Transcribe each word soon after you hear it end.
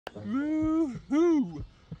Woohoo!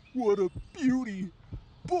 What a beauty!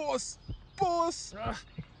 Boss! Boss!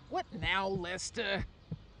 What now, Lester?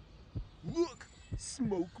 Look!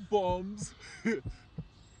 Smoke bombs!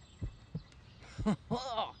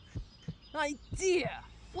 Oh, idea!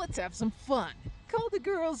 Let's have some fun. Call the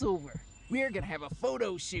girls over. We're gonna have a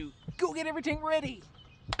photo shoot. Go get everything ready.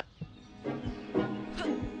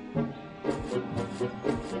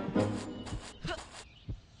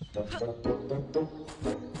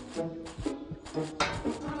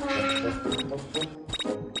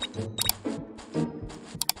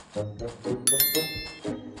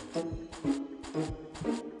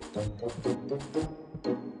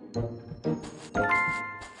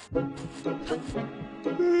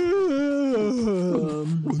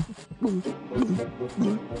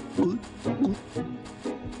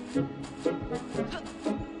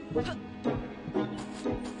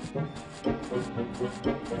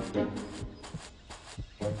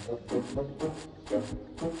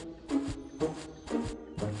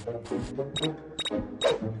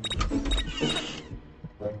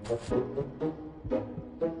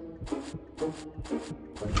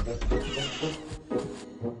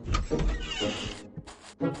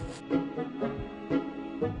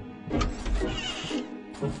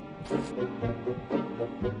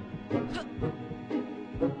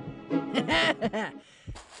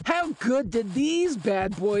 How good did these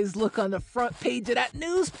bad boys look on the front page of that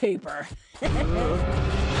newspaper? Boss!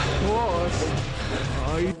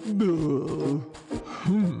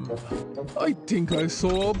 I think I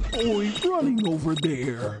saw a boy running over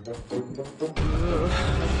there.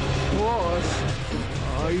 Boss!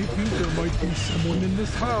 I think there might be someone in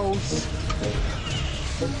this house.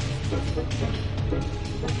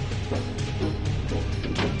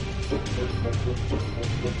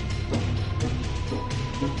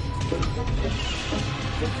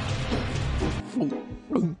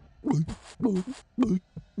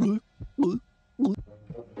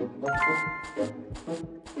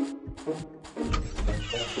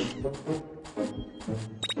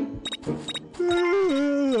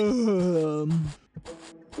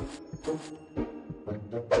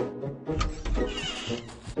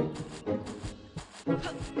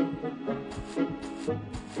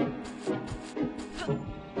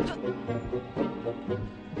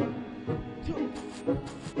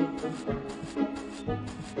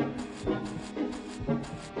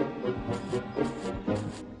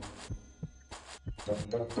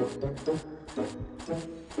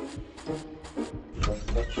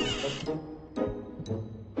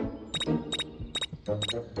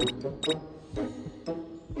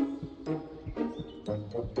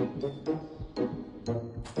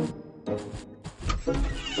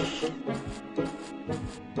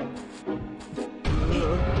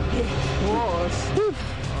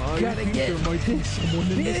 Gotta get there might be someone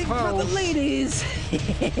in this big house. for the ladies.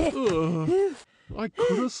 I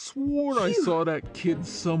could have sworn I saw that kid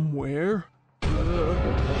somewhere.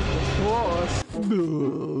 Boss.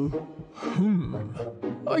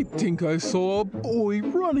 I think I saw a boy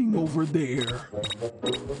running over there.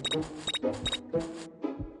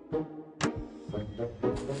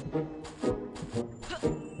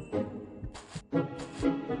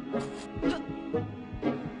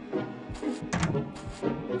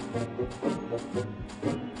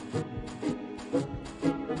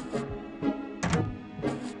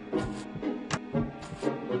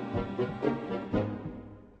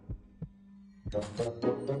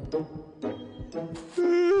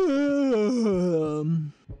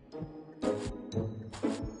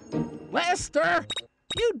 Lester!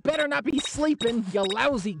 You'd better not be sleeping, you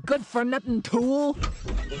lousy good-for-nothing tool!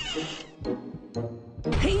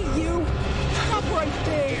 Hey, you! Stop right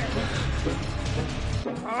there!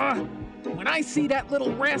 When I see that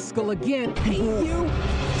little rascal again, hey, you!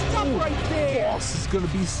 Stop right there! Boss is gonna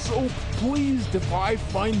be so pleased if I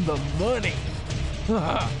find the money.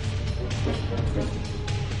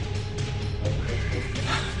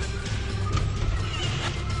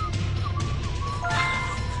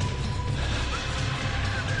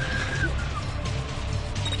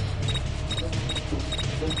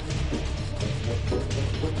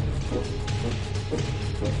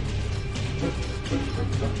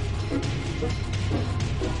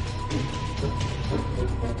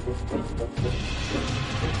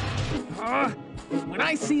 When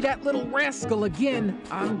I see that little rascal again,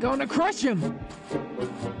 I'm gonna crush him!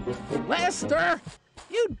 Lester!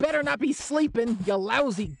 You'd better not be sleeping, you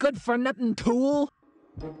lousy good-for-nothing tool!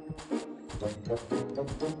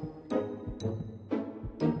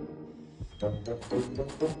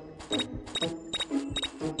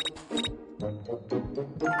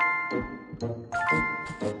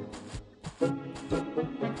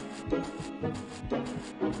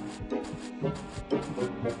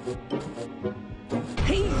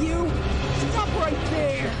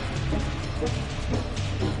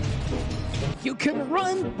 can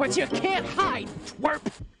run, but you can't hide, twerp!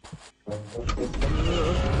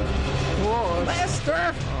 Boss,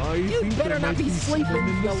 Lester! I You think better there not might be someone sleeping,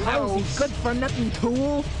 in you this lousy house. good-for-nothing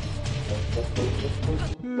tool!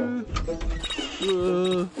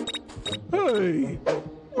 Hey,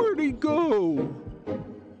 where'd he go?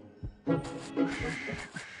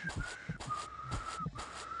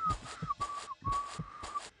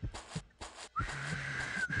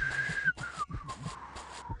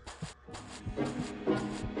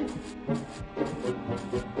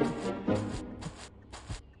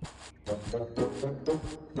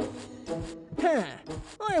 Huh,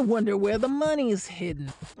 I wonder where the money's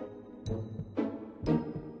hidden.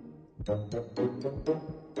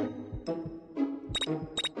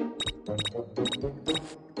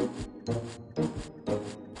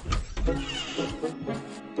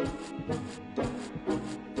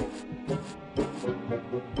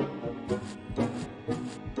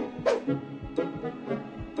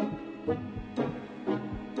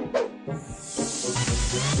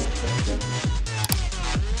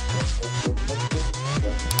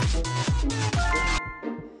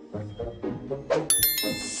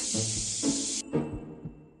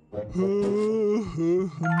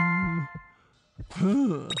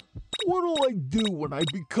 What'll I do when I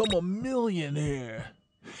become a millionaire?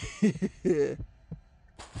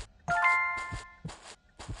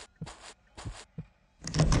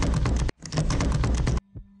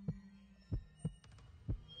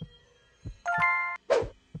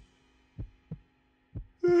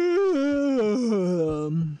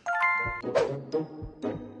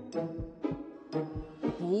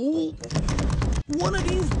 Ooh. One of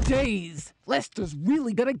these days, Lester's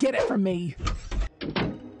really gonna get it from me.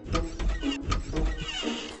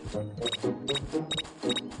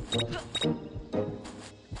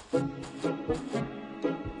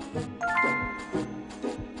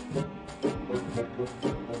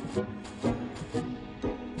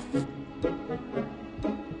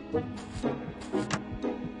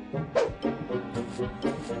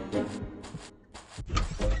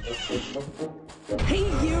 Hey,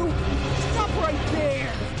 you! Stop right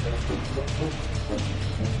there!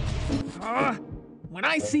 When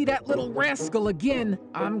I see that little rascal again,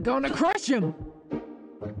 I'm gonna crush him!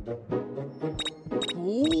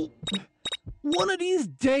 Ooh. One of these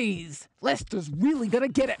days, Lester's really gonna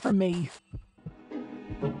get it from me.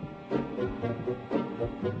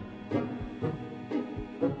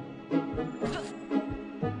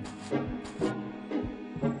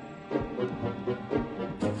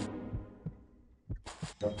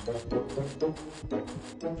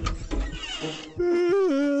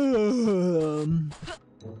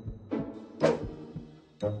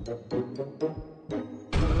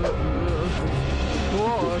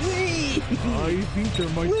 Boss, I think there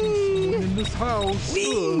might be someone in this house.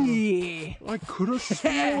 Whee! I could have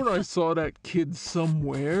sworn I saw that kid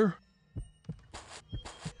somewhere.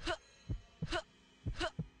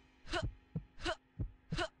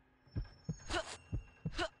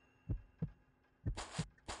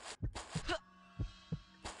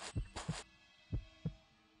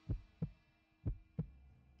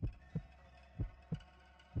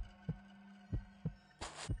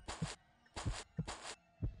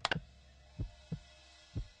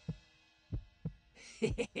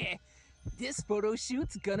 This photo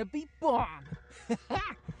shoot's gonna be bomb.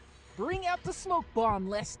 Bring out the smoke bomb,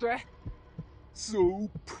 Lester. So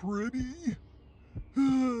pretty.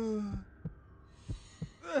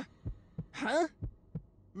 Huh?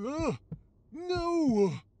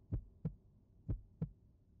 No.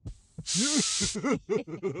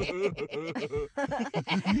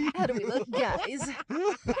 How do we look, guys?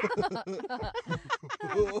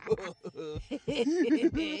 Oh,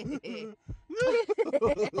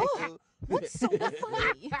 what's so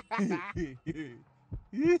funny?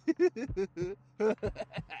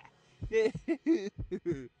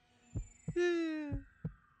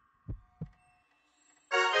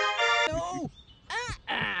 No!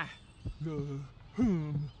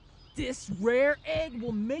 This rare egg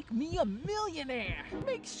will make me a millionaire.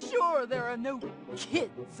 Make sure there are no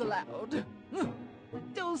kids allowed.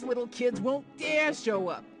 Those little kids won't dare show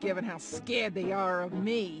up, given how scared they are of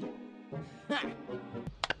me.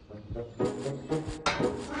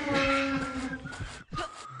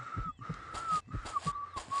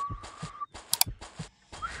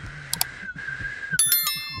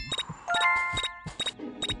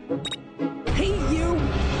 Hey, you!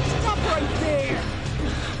 Stop right there!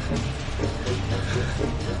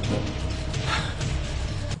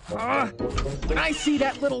 When I see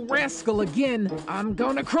that little rascal again, I'm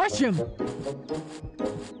gonna crush him!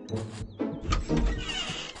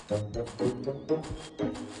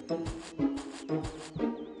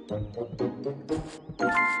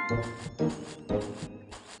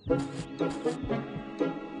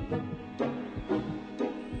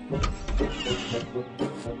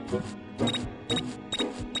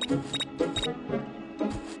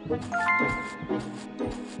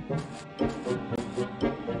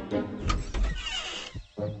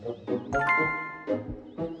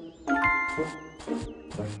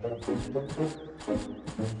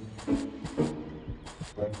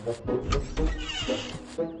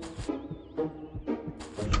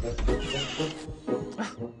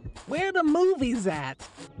 Where the movies at?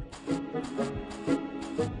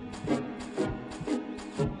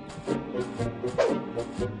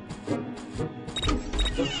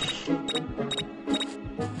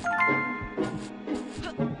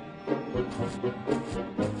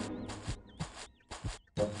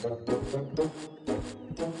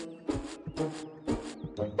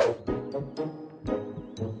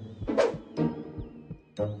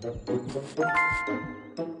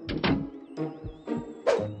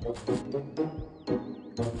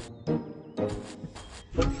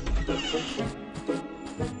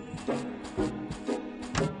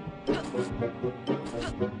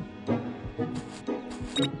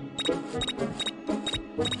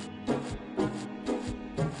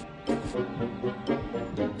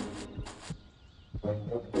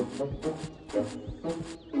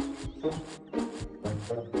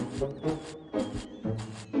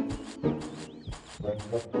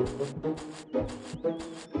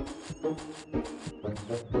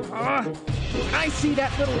 When I see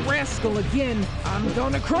that little rascal again, I'm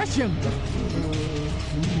gonna crush him.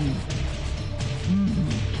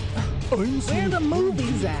 Where the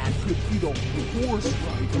movies at? Get on the horse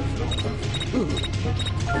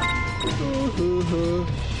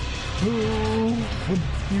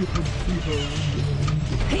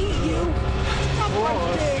Hey, you! Stop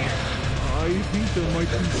right there! I think there might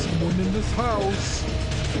be someone in this house.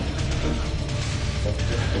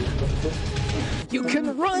 You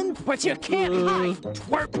can run, but you can't hide,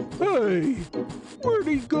 twerp! Hey, where'd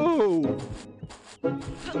he go?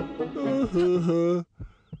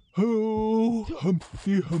 Oh,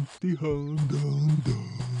 Humpty Humpty Hum Dum Dum.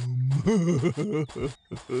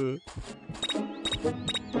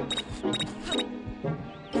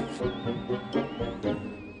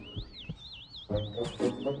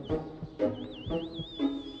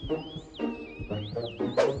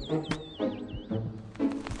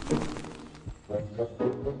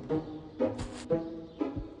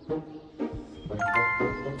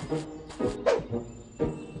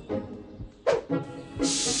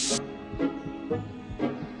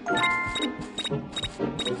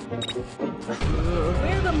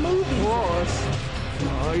 Where the movies? Boss,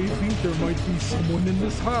 I think there might be someone in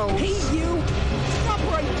this house. Hey, you! Stop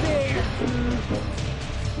right there!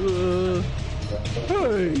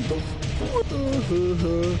 Hey!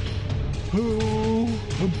 Oh,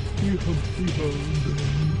 Humpty Humpty Hum Dum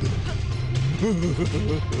Dum.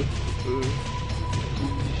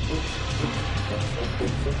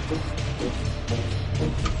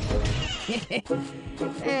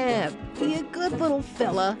 Be a good little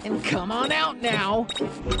fella and come on out now.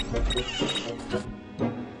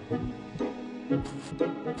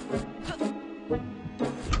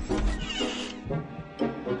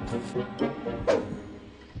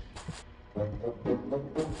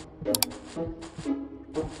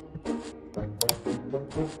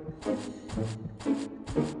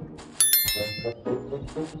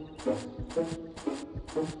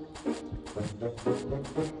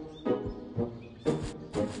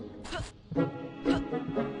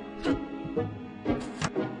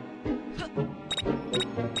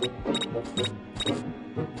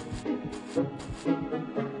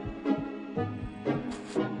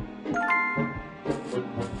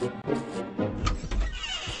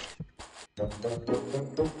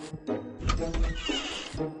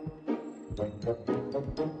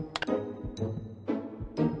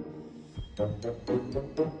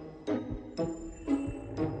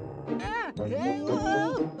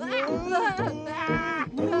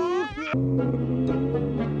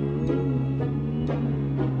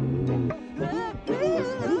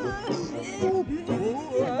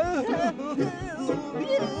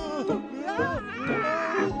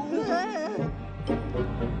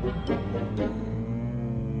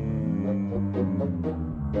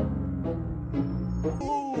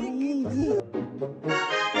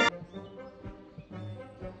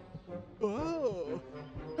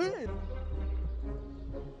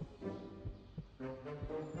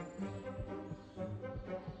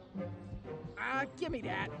 Give me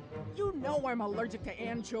that. You know I'm allergic to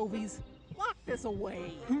anchovies. Lock this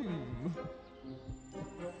away.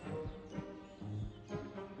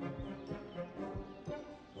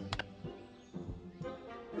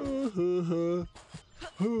 Oh,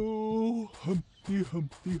 Humpty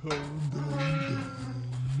Humpty Hum Dum.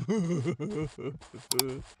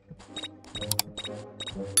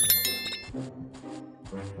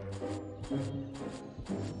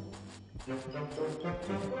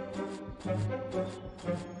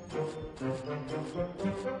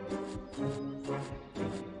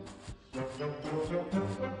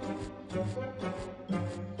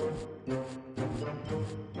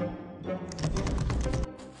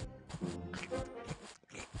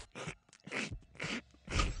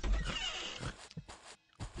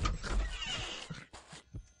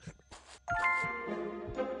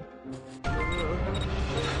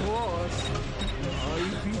 Boss, I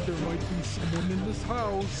think there might be someone in this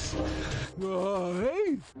house.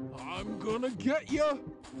 Hey, I'm gonna get ya.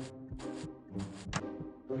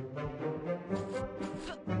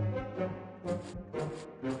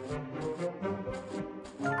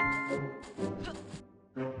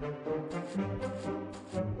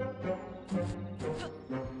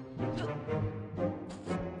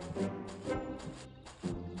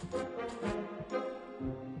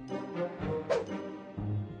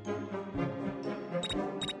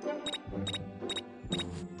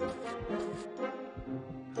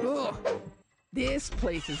 Ugh, this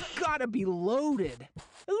place has gotta be loaded.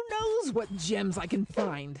 Who knows what gems I can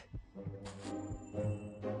find?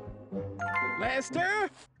 Lester?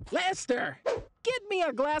 Lester! Get me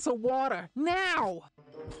a glass of water, now!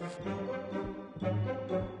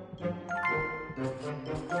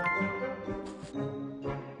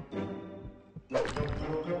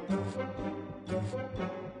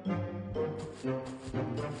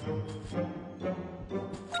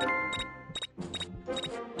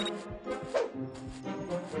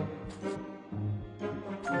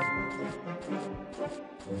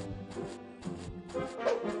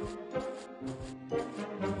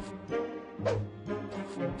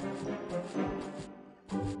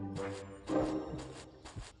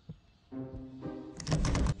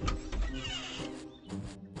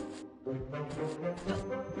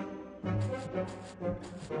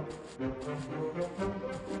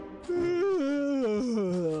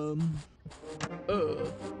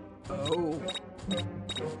 Oh.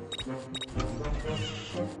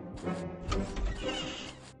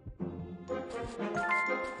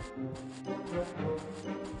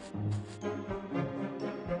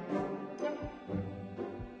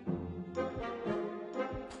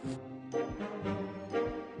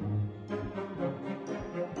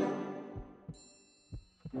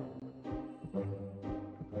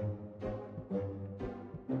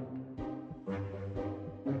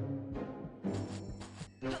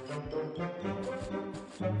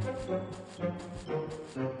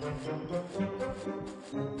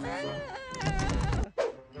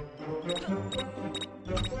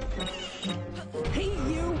 Hey,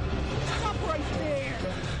 you! Stop right there!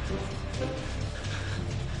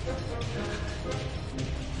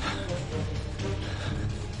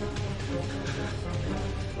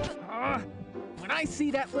 When I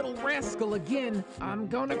see that little rascal again, I'm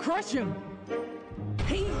gonna crush him!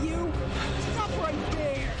 Hey, you! Stop right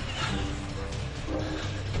there!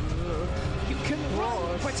 You can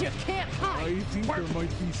run, but you can't hide! I think there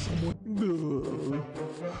might be someone.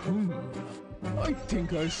 I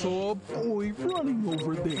think I saw a boy running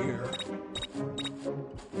over there.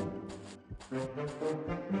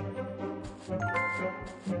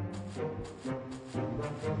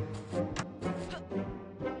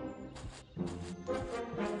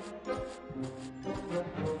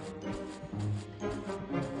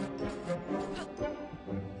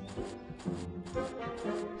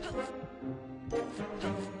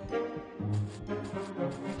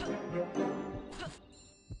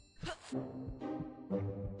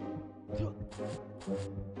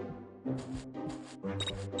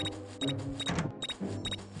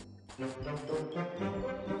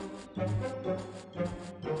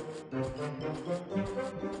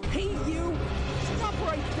 Hey, you! Stop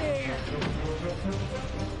right there!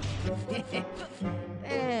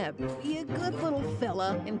 Be a good little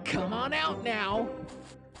fella and come on out now.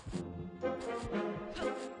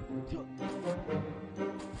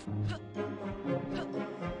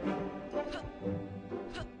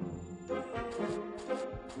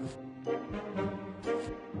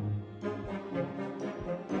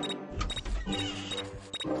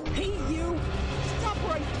 Hey, you! Stop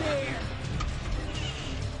right there!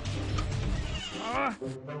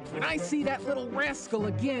 When I see that little rascal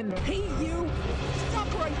again, hey, you!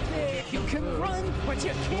 Stop right there! You can run, but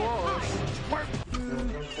you can't hide!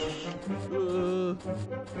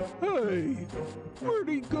 Hey, where'd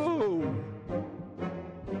he go?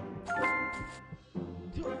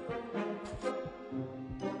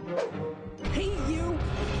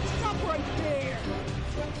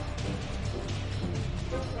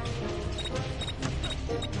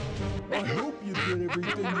 get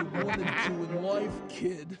everything you wanted to in life,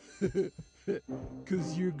 kid.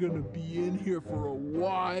 'Cause you're gonna be in here for a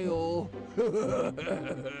while.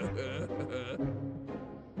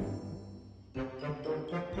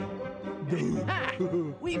 Ha!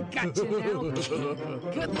 We've got you now,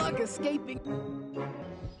 kid. Good luck escaping.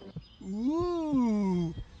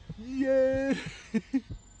 Ooh, yeah.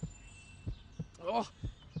 Oh,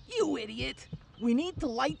 you idiot. We need to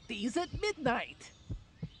light these at midnight.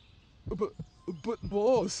 But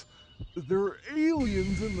boss, there are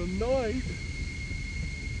aliens in the night.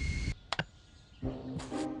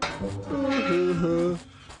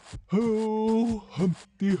 Oh,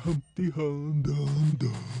 Humpty Humpty Hum Dum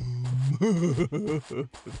Dum.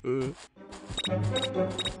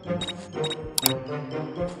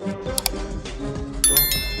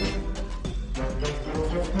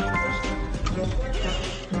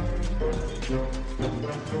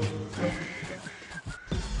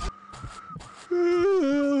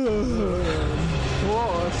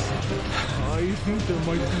 Boss, I think there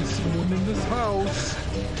might be someone in this house.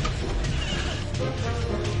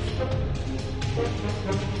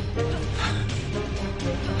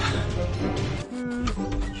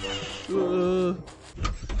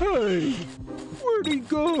 Hey, where'd he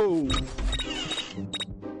go?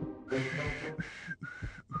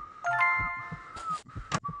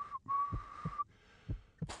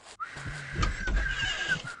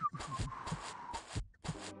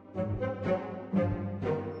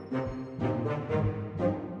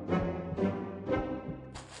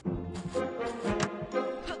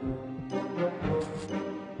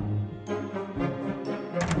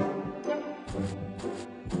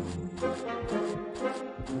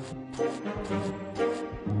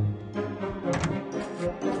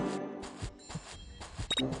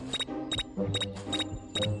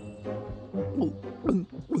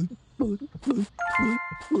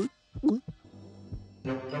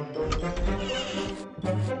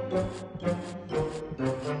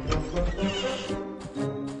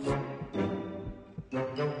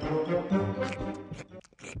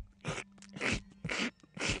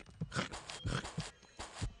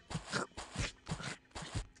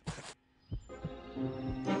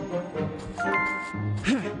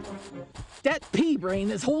 That pea brain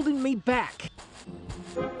is holding me back.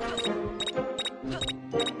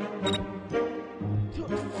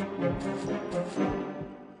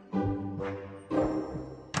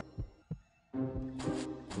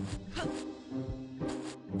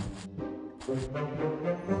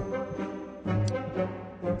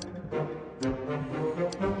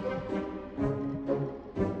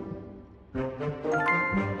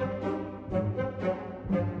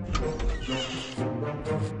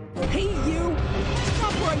 Hey, you!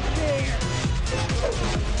 Stop right there!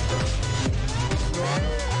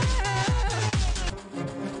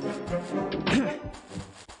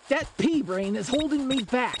 That pea brain is holding me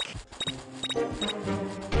back.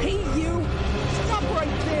 Hey, you! Stop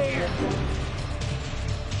right there!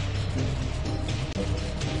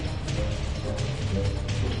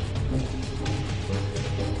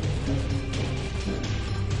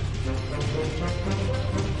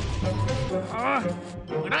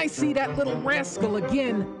 When I see that little rascal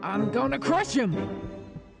again, I'm gonna crush him!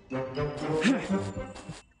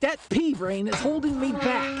 That pea brain is holding me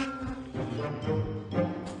back.